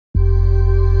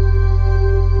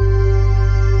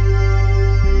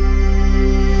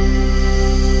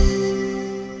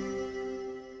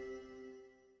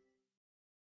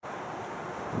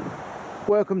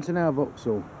Welcome to Now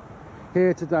Vauxhall.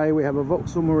 Here today we have a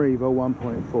Vauxhall MERIVA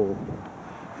 1.4,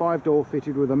 5-door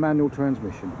fitted with a manual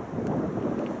transmission.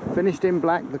 Finished in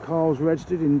black, the car was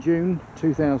registered in June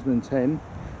 2010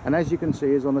 and as you can see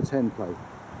is on a 10 plate.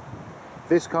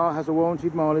 This car has a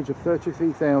warranted mileage of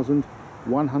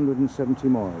 33,170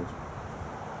 miles.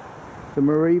 The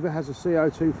MERIVA has a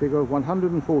CO2 figure of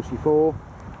 144,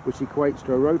 which equates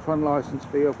to a road fund licence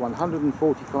fee of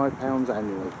 £145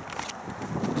 annually.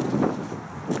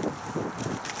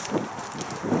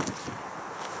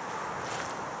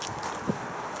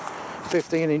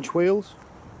 "15-inch wheels,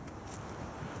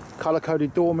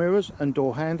 colour-coded door mirrors and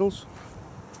door handles,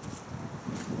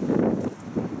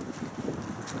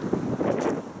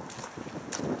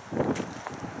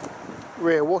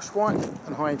 rear wash white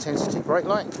and high intensity brake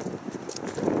light,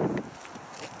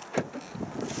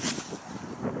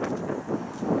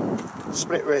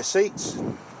 split rear seats,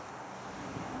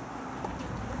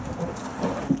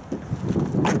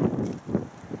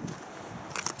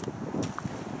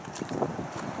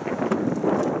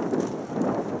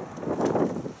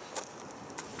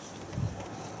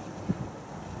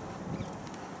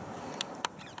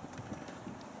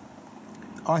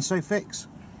 ISOFIX,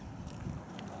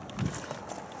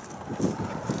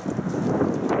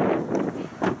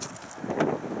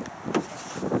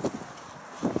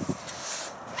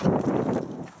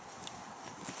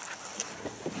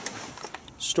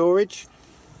 storage,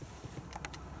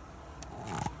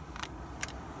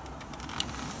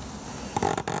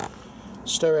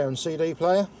 stereo and CD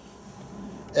player,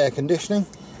 air conditioning,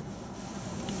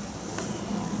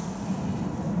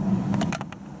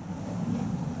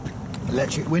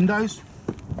 electric windows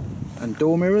and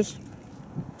door mirrors,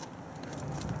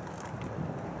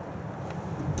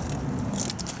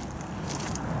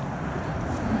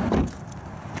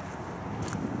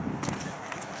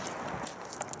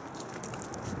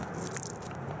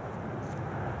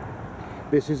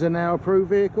 This is a now approved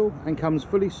vehicle and comes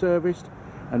fully serviced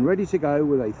and ready to go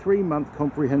with a 3-month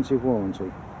comprehensive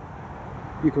warranty.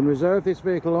 You can reserve this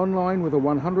vehicle online with a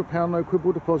 £100 no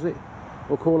quibble deposit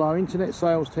or call our internet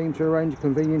sales team to arrange a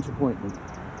convenient appointment.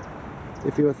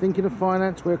 If you are thinking of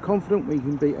finance, we are confident we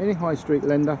can beat any high street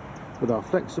lender with our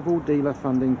flexible dealer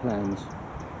funding plans.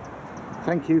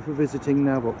 Thank you for visiting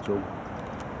Now Vauxhall.